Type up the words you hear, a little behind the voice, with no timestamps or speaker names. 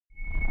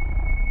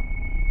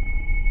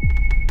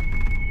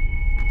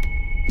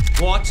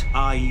What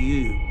are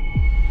you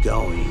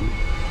going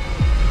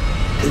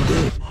to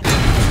do?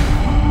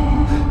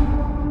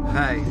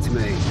 Hey, it's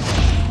me.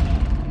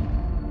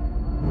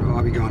 Well,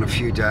 I'll be gone a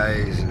few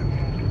days,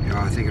 and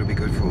I think it'll be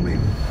good for me.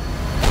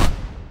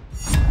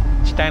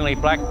 Stanley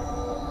Black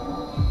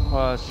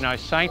was no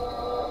saint,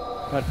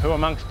 but who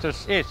amongst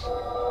us is?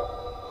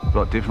 A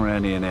lot different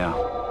around here now.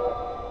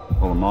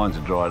 All the mines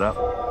are dried up.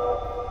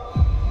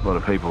 A lot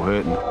of people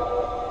hurting.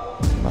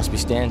 Must be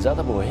Stan's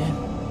other boy,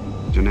 yeah?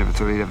 You never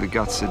thought he'd have the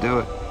guts to do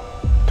it.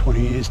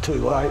 20 years too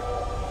late.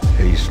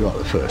 He's not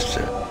the first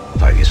to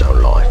take his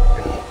own life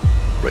in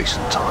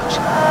recent times.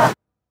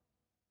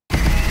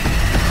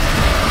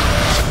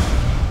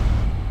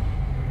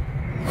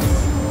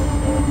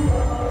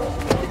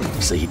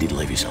 See, he did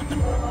leave you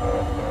something.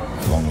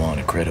 A long line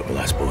of credit with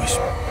us boys.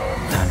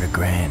 100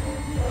 grand.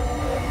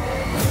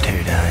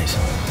 2 days.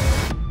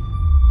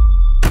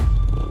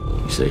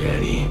 You see,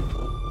 out here,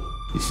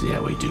 this is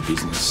how we do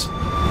business.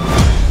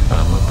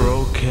 I'm a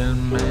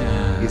broken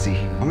man. Izzy,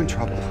 I'm in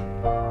trouble.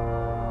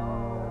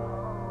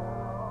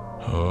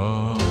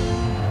 Oh,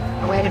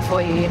 I waited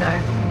for you, you know.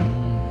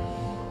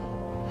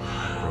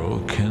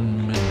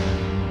 broken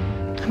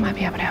man. I might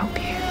be able to help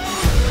you.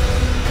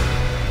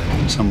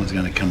 Someone's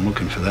going to come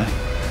looking for that.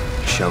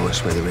 Show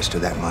us where the rest of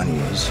that money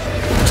is.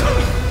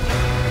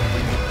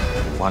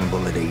 1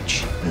 bullet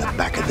each in the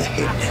back of the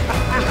head.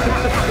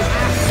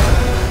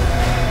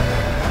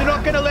 They're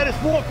not going to let us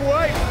walk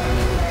away.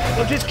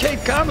 They'll just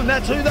keep coming.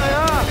 That's who they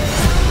are.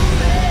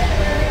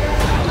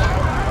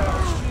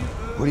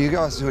 What are you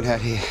guys doing out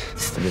here?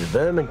 A bit of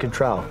vermin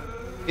control.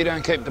 You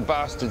don't keep the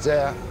bastards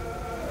out,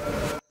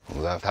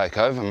 well, they'll take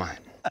over, mate.